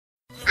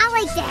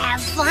like to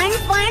have fun,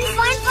 fun,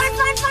 fun, fun,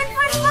 fun, fun,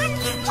 fun, fun,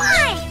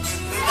 fun!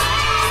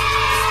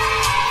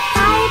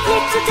 5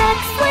 little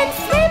ducks went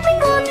swimming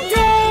one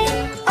day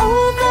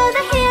over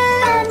the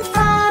hill and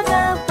far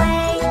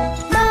away.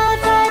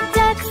 Mother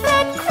duck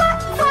said quack,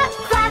 quack,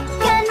 quack,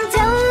 and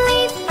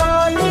only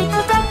 4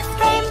 little ducks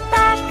came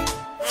back.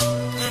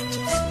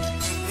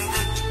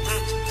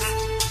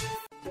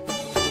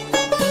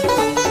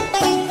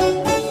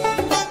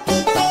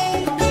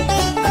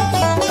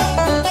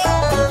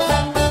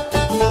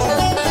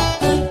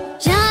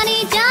 Johnny,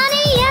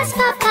 Johnny, yes,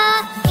 Papa.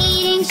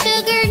 Eating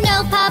sugar, no,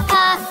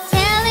 Papa.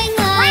 Telling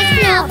lies,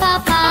 no,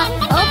 Papa.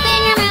 Open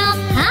your mouth,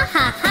 ha,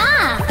 ha, ha.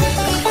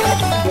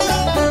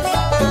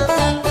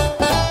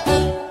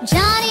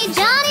 Johnny,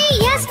 Johnny,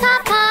 yes,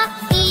 Papa.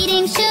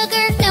 Eating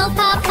sugar, no,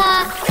 Papa.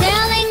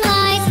 Telling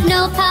lies, no,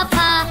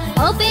 Papa.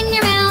 Open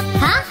your mouth,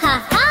 ha, ha,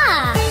 ha.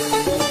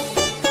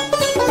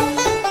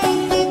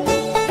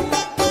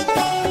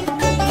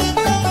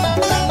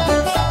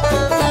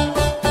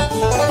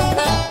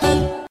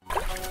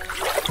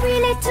 3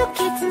 little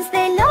kittens,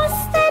 they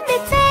lost their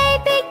mittens, they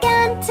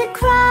began to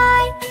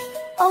cry.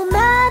 Oh,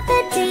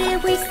 mother dear,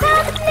 we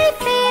sadly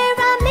fear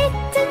our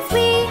mittens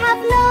we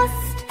have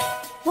lost.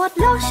 What,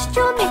 lost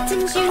your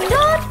mittens, you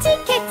naughty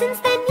kittens?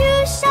 Then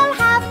you shall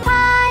have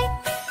pie.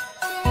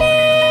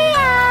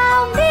 Meow,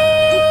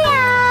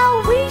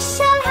 meow, we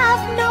shall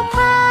have no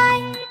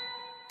pie.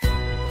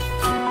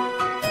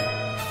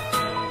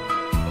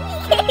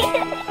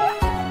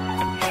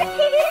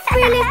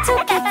 3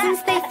 little kittens,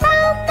 they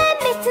found their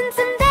mittens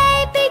and they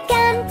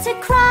began to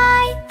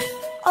cry.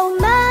 Oh,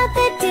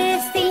 mother dear,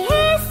 see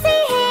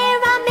here,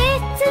 our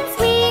mittens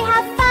we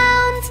have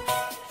found.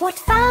 What,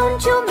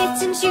 found your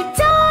mittens, you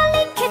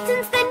darling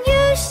kittens? Then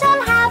you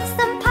shall have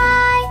some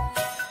pie.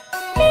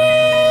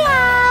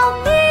 Meow,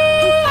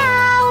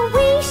 meow,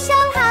 we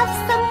shall have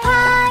some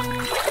pie.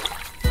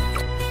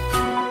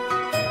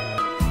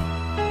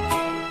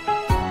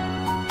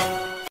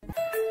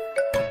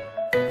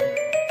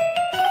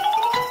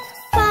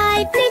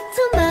 5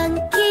 little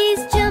monkeys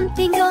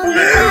jumping on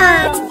the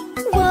bed.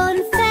 One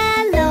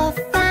fell off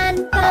and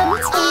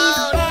bumped his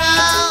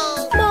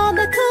head.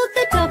 Mama called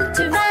the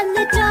doctor and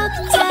the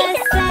doctor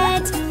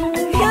said,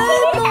 no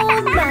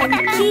more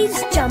monkeys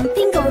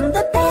jumping on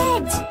the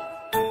bed.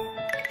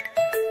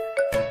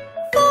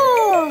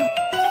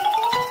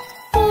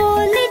 4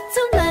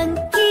 little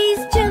monkeys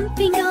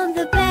jumping on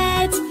the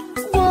bed.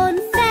 One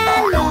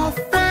fell off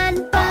and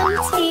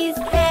bumped his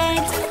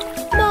head.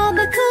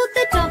 Mama called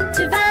the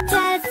doctor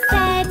and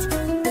said,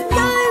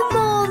 no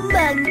more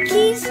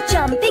monkeys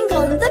jumping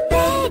on the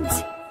bed.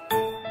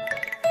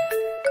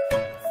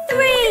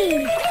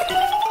 3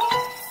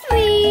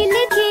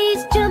 little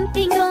kids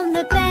jumping on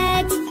the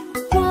bed.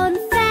 One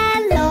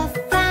fell off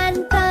and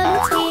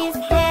bumped his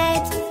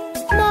head.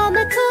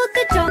 Mama called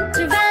the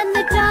doctor and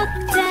the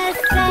doctor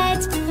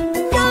said,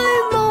 no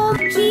more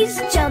monkeys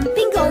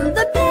jumping on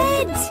the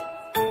bed.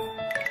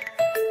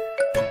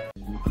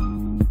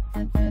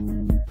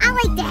 I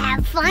like to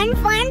have fun,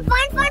 fun,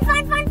 fun, fun,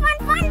 fun, fun, fun,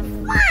 fun,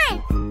 fun!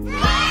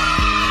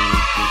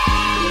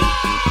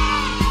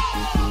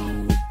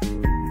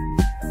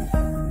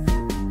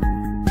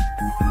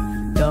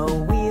 The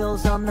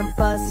wheels on the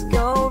bus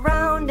go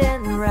round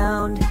and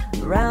round,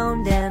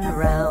 round and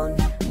round,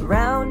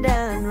 round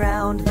and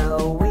round. The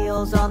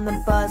wheels on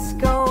the bus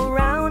go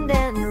round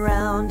and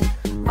round,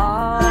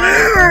 all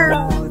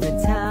through the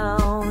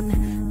town.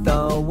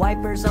 The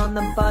wipers on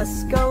the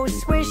bus go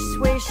swish,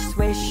 swish,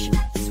 swish,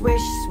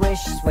 swish,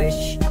 swish,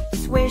 swish,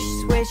 swish,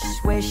 swish,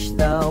 swish.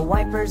 The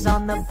wipers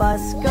on the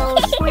bus go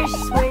swish,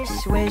 swish,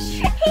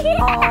 swish,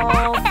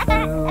 all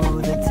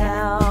through the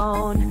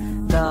town.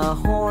 The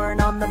horn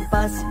on the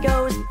bus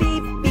goes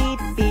beep, beep,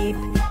 beep,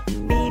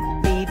 beep,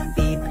 beep,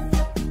 beep,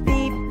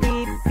 beep,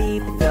 beep,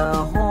 beep. The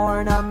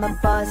horn on the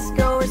bus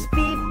goes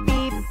beep,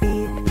 beep,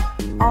 beep,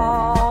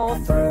 all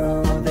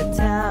through the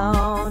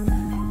town.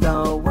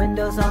 The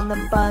windows on the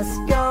bus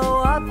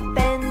go up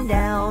and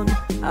down,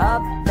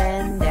 up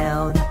and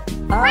down,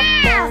 up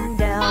and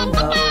down.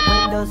 The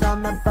windows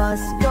on the bus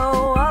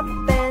go up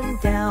and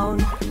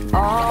down,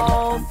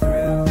 all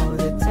through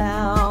the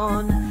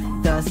town.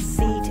 The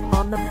seat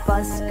on the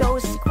bus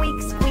goes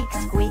squeak, squeak,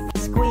 squeak,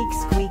 squeak,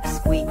 squeak,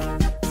 squeak,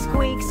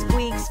 squeak,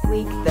 squeak,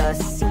 squeak. The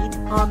seat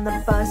on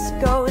the bus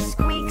goes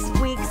squeak,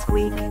 squeak,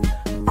 squeak,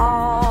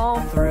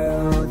 all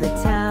through the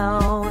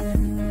town.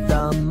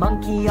 The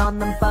monkey on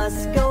the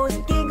bus goes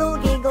giggle,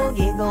 giggle,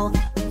 giggle,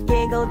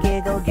 giggle,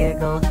 giggle,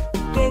 giggle,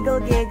 giggle,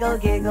 giggle,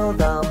 giggle.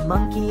 The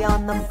monkey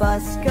on the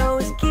bus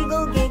goes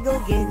giggle, giggle,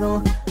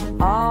 giggle,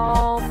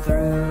 all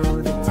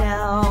through the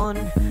town.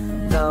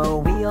 The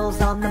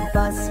wheels on the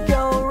bus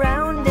go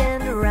round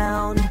and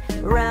round,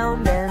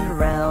 round and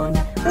round,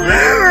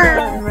 round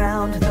and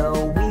round. The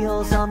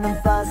wheels on the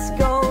bus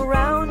go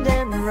round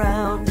and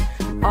round,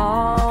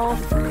 all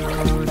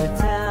through the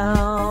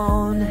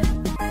town.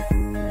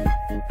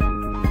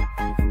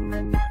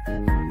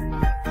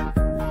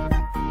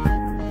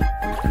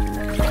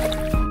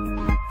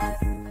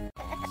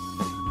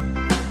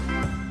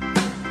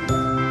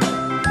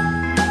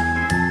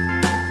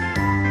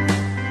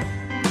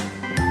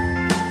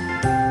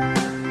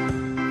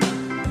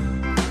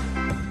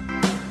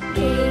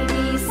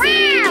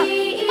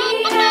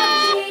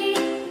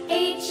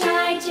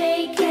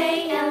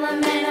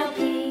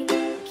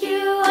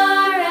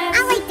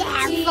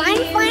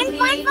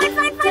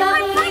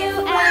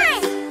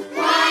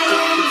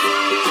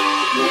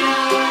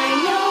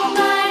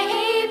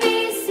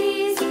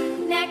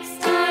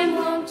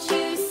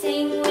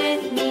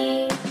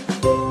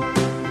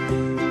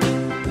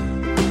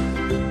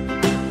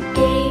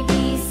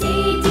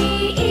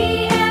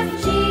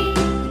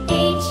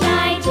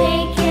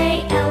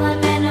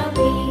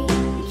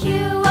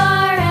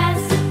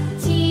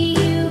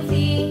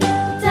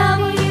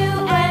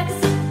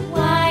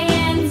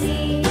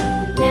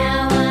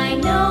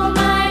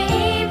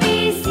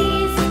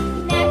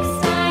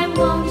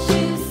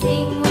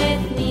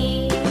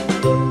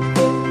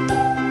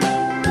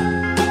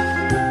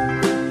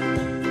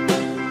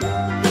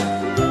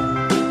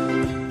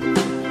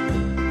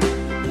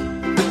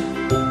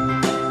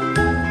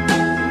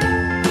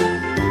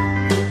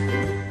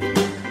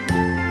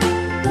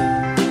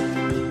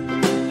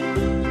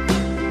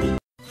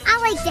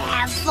 like to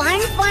have fun,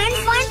 fun,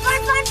 fun,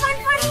 fun, fun, fun,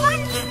 fun, fun,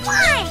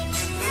 fun!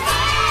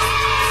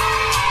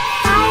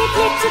 5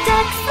 little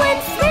ducks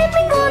went swimming